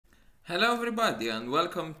Hello everybody and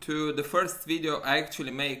welcome to the first video I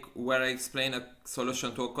actually make where I explain a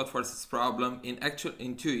solution to a Codeforces problem in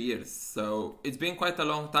 2 years. So it's been quite a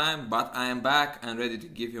long time, but I am back and ready to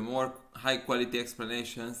give you more high quality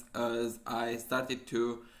explanations as I started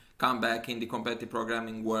to come back in the competitive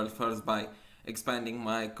programming world, first by expanding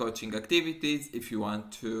my coaching activities. If you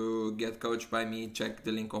want to get coached by me, check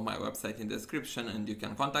the link on my website in the description and you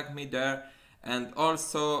can contact me there. And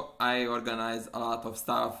also I organize a lot of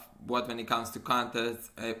stuff, what when it comes to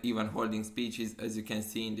contests, even holding speeches, as you can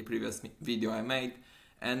see in the previous video I made,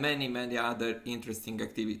 and many other interesting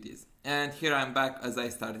activities. And here I'm back as I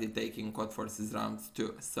started taking Codeforces rounds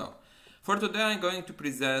too. So for today I'm going to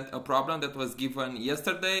present a problem that was given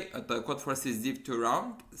yesterday at the Codeforces Div 2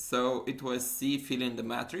 round. So it was C, fill in the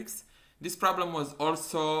matrix. This problem was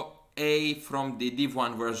also A from the Div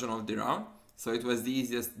 1 version of the round. So it was the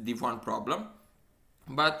easiest Div 1 problem.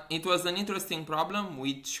 But it was an interesting problem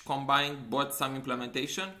which combined both some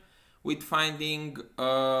implementation with finding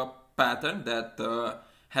a pattern that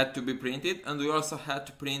had to be printed, and we also had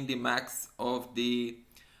to print the max of the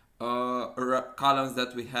columns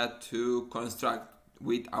that we had to construct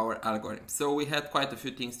with our algorithm. So we had quite a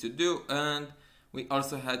few things to do, and we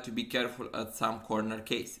also had to be careful at some corner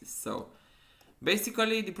cases. So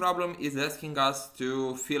basically the problem is asking us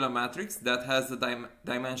to fill a matrix that has the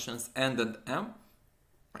dimensions n and m.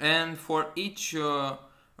 And for each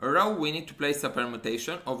row we need to place a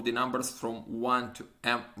permutation of the numbers from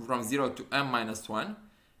 0 to m minus 1,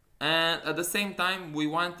 and at the same time we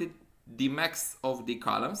wanted the max of the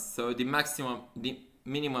columns, so the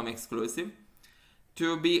minimum exclusive,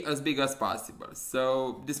 to be as big as possible.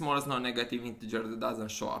 So the smallest non-negative integer that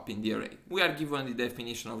doesn't show up in the array. We are given the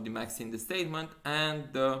definition of the max in the statement,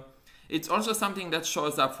 and it's also something that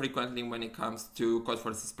shows up frequently when it comes to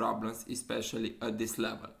Codeforces problems, especially at this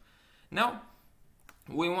level. Now,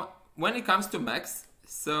 when it comes to max,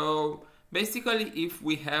 so basically if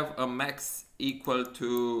we have a max equal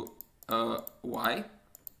to y,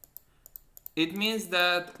 it means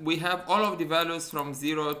that we have all of the values from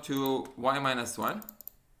 0 to y minus 1.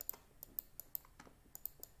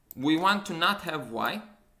 We want to not have y.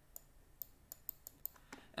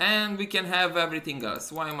 And we can have everything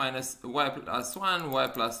else, y plus 1, y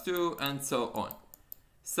plus 2, and so on.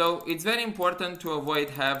 So it's very important to avoid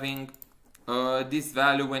having this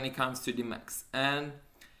value when it comes to the max. And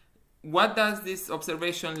what does this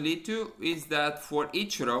observation lead to is that for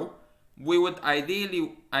each row, we would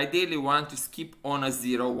ideally want to skip on a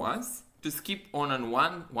 0 once, to skip on a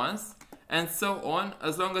 1 once, and so on,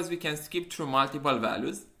 as long as we can skip through multiple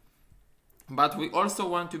values. But we also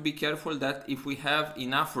want to be careful that if we have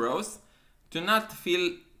enough rows, to not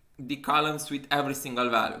fill the columns with every single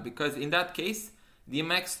value, because in that case the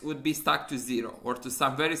max would be stuck to 0 or to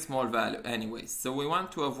some very small value anyways. So we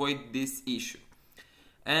want to avoid this issue.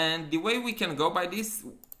 And the way we can go by this,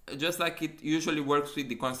 just like it usually works with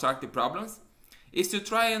the constructive problems, is to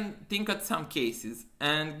try and think at some cases.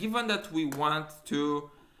 And given that we want to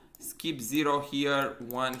skip 0 here,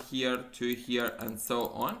 1 here, 2 here, and so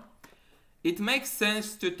on, it makes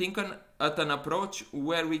sense to think at an approach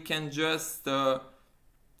where we can just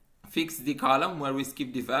fix the column where we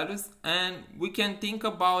skip the values, and we can think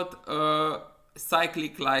about a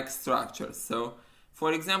cyclic-like structure. So,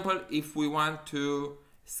 for example, if we want to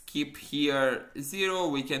skip here 0,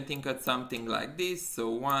 we can think at something like this. So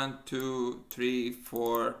 1, 2, 3,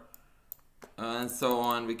 4, and so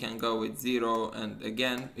on. We can go with 0, and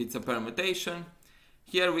again, it's a permutation.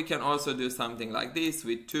 Here we can also do something like this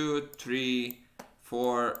with 2, 3,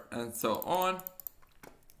 4, and so on.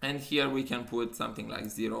 And here we can put something like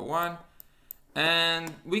 0, 1.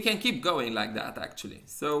 And we can keep going like that actually.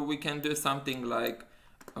 So we can do something like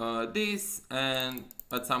this, and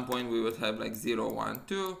at some point we would have like 0, 1,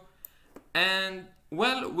 2. And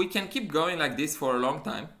well, we can keep going like this for a long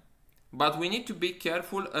time, but we need to be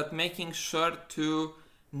careful at making sure to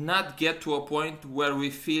not get to a point where we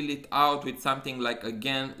fill it out with something like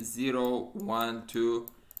again 0, 1, 2,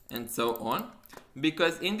 and so on,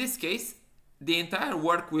 because in this case the entire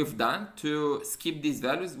work we've done to skip these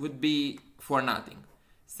values would be for nothing.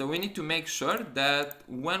 So we need to make sure that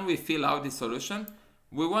when we fill out the solution,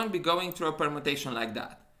 we won't be going through a permutation like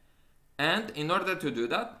that. And in order to do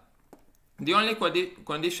that, the only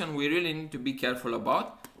condition we really need to be careful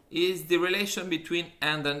about is the relation between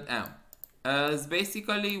n and m. As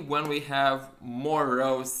basically when we have more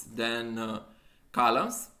rows than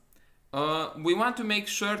columns, we want to make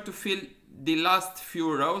sure to fill the last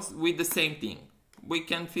few rows with the same thing. We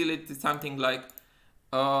can fill it to something like,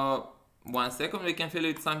 we can fill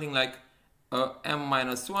it something like m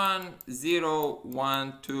minus 1, 0,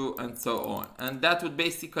 1, 2, and so on. And that would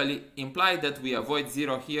basically imply that we avoid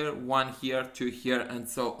 0 here, 1 here, 2 here, and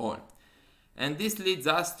so on. And this leads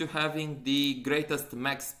us to having the greatest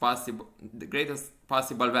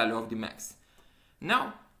possible value of the max.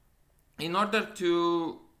 Now, in order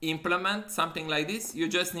to implement something like this, you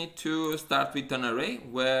just need to start with an array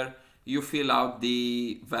where you fill out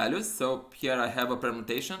the values. So here I have a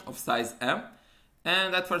permutation of size m,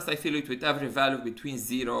 and at first I fill it with every value between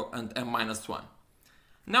 0 and m minus 1.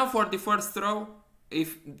 Now for the first row,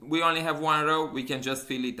 if we only have one row, we can just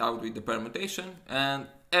fill it out with the permutation, and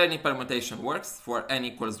any permutation works for n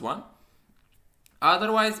equals 1.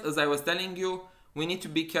 Otherwise, as I was telling you, we need to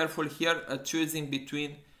be careful here at choosing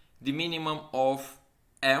between the minimum of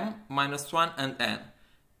m minus 1 and n.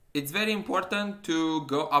 It's very important to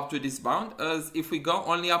go up to this bound, as if we go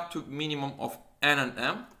only up to minimum of n and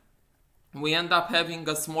m, we end up having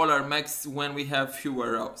a smaller max when we have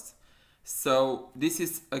fewer rows. So this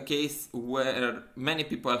is a case where many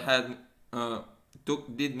people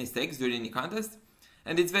did mistakes during the contest,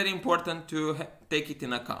 and it's very important to take it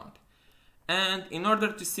in account. And in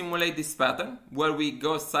order to simulate this pattern, where we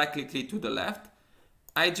go cyclically to the left,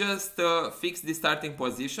 I just fixed the starting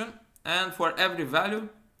position, and for every value,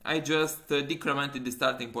 I just decremented the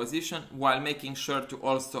starting position while making sure to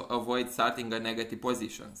also avoid starting at negative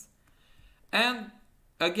positions. And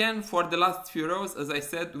again, for the last few rows, as I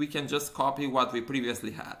said, we can just copy what we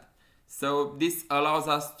previously had. So this allows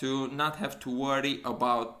us to not have to worry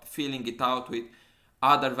about filling it out with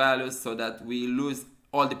other values so that we lose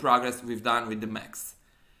all the progress we've done with the max.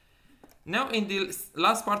 Now in the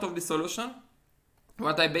last part of the solution,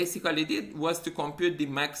 what I basically did was to compute the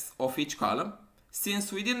max of each column.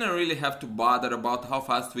 Since we didn't really have to bother about how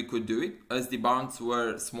fast we could do it, as the bounds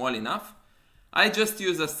were small enough, I just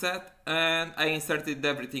used a set and I inserted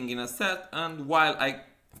everything in a set, and while I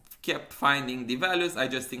kept finding the values, I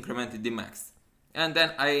just incremented the max. And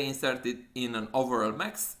then I inserted in an overall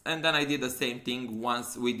max, and then I did the same thing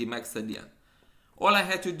once with the max at the end. All I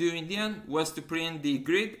had to do in the end was to print the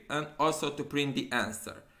grid and also to print the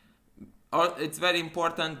answer. It's very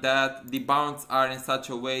important that the bounds are in such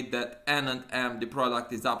a way that n and m, the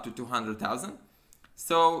product, is up to 200,000.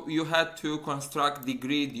 So you had to construct the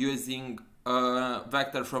grid using a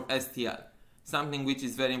vector from STL, something which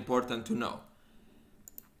is very important to know.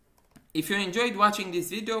 If you enjoyed watching this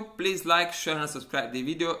video, please like, share and subscribe the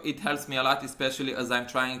video. It helps me a lot, especially as I'm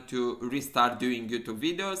trying to restart doing YouTube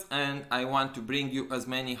videos and I want to bring you as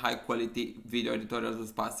many high quality video tutorials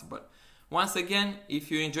as possible. Once again, if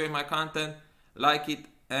you enjoy my content, like it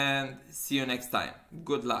and see you next time.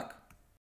 Good luck.